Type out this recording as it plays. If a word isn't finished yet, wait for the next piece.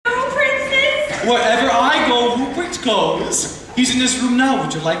Wherever I go, Ruprecht goes. He's in his room now.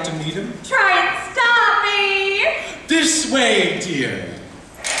 Would you like to meet him? Try and stop me! This way, dear.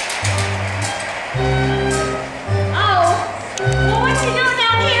 Oh, well, what's he doing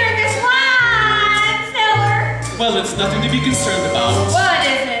down here in this wine cellar? Well, it's nothing to be concerned about. What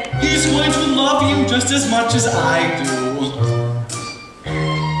is it? He's going to love you just as much as I do.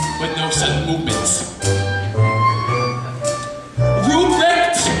 But no sudden movements.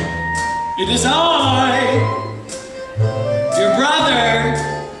 Ruprecht! It is I, your brother,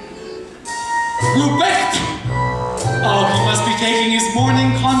 Ruprecht. Oh, he must be taking his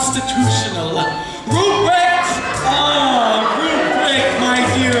morning constitutional. Ruprecht! Oh, Ruprecht, my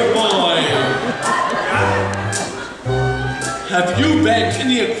dear boy. Have you been in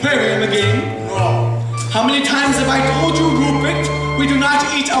the aquarium again? No. How many times have I told you, Ruprecht, we do not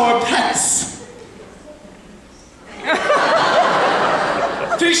eat our pets?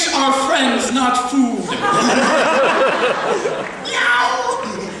 Fish are friends, not food. Meow!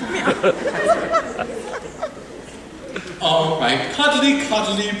 All right, cuddly,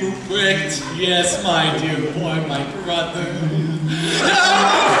 cuddly, Ruprecht. Yes, my dear boy, my brother.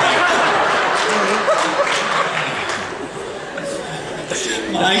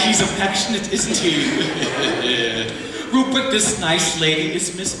 My, he's affectionate, isn't he? Ruprecht, this nice lady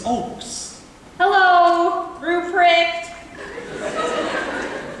is Miss Oakes. Hello, Ruprecht.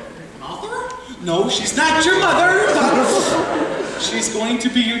 Mother? No, she's not your mother, but she's going to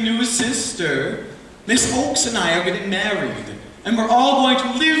be your new sister. Miss Oakes and I are getting married, and we're all going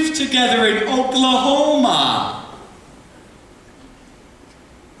to live together in Oklahoma.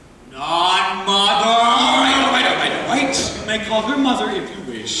 Not mother! All right. You may call her mother if you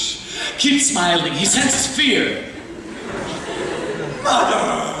wish. Keep smiling, he senses fear.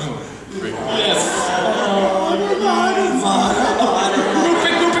 Mother! Yes. Mother.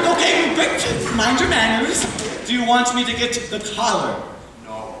 Ruprecht, okay, Ruprecht, mind your manners. Do you want me to get the collar?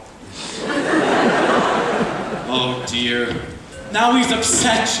 No. Oh dear. Now he's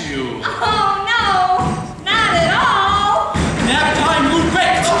upset you. Oh, no, not at all. Nap time, Ruprecht!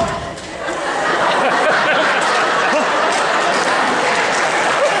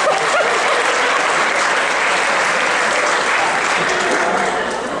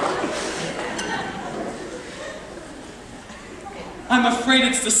 I'm afraid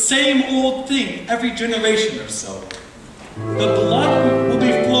it's the same old thing every generation or so. The blood will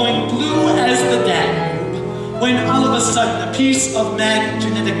be flowing blue as the Danube when all of a sudden a piece of mad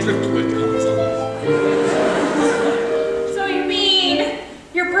genetic driftwood comes along. So you mean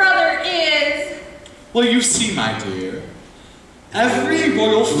your brother is... Well, you see, my dear, every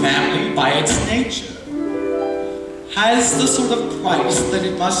royal family by its nature has the sort of price that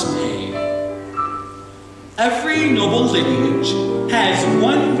it must pay. Every noble lineage has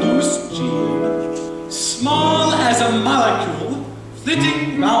one loose gene, small as a molecule,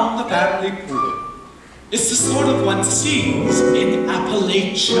 flitting round the family pool. It's the sort of one sees in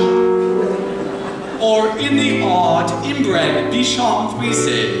Appalachia, or in the odd inbred Bichon Frise.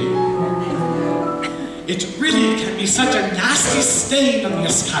 It really can be such a nasty stain on the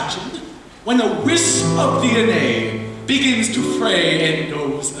escutcheon when a wisp of DNA begins to fray and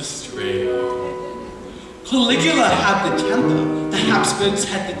goes astray. Caligula had the temper, the Habsburgs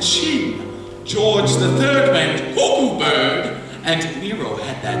had the chin, George III went cuckoo bird, and Nero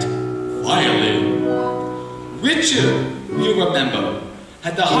had that violin. Richard, you remember,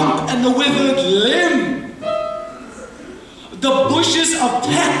 had the hump and the withered limb. The bushes of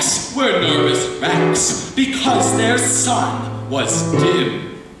Tex were nervous wrecks because their sun was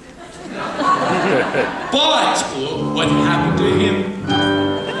dim. But what happened to him?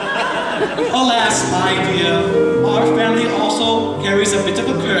 Alas, my dear, our family also carries a bit of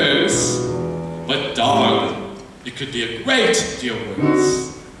a curse. But darling, it could be a great deal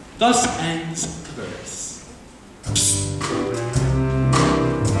worse. Thus ends the verse.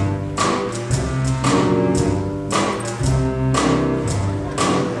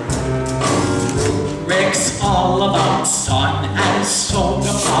 Rick's all about sun and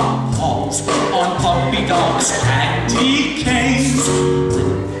soda pop balls on puppy dogs, candy canes.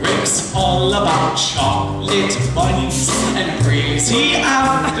 Rick's all about chocolate bunnies and crazy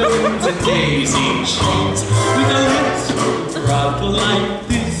afternoons and daisy chains. With a little brother like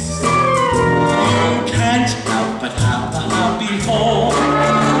this, you can't help but have a happy home.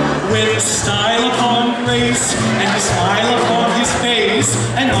 With style upon grace and a smile upon his face,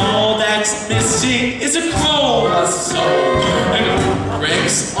 and all that's missing is a chroma soul. And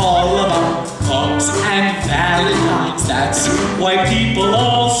Rick's all about hugs and valentines. That's why people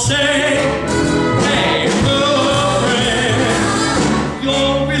all say, hey, Ruprecht,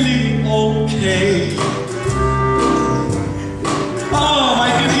 you're really okay. Oh, my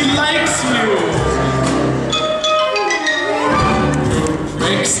God, he likes you.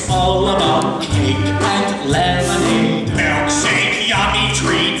 Rick's all about cake and lemonade, Milkshake, yummy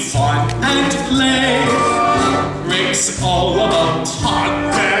treats, fun and play. Rick's all about hot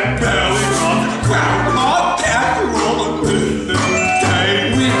and belly on groundhog casserole on Christmas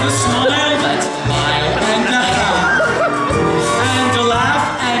Day. with a smile that's mild and a hat, and a laugh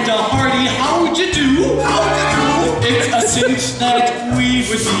and a hearty how'd you do? How'd you do? It's a cinch that we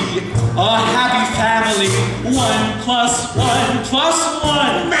would be a happy family. 1 + 1 +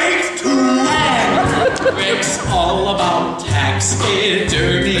 1 Makes 2. And Rick's all about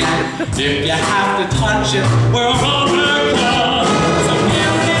taxidermy, and if you have to touch it, we're all the club. So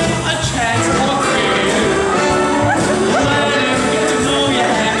give him a chance for free. Let him get to know you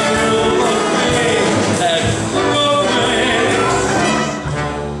and you'll agree that Ruprecht's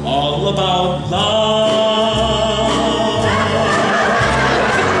all about love.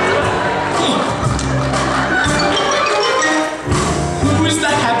 Who's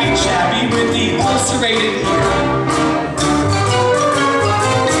the happy chappy with the ulcerated ear?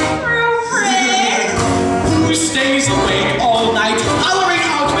 Ruprecht! Who stays awake all night, hollering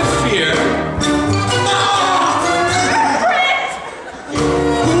out with fear? Ruprecht!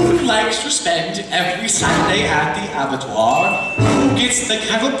 Who likes to spend every Sunday at the abattoir? Who gets the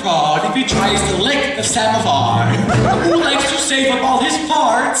cattle prod if he tries to lick the samovar? Who likes to save up all his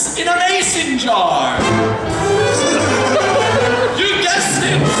parts in a mason jar? You guessed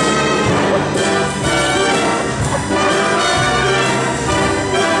it!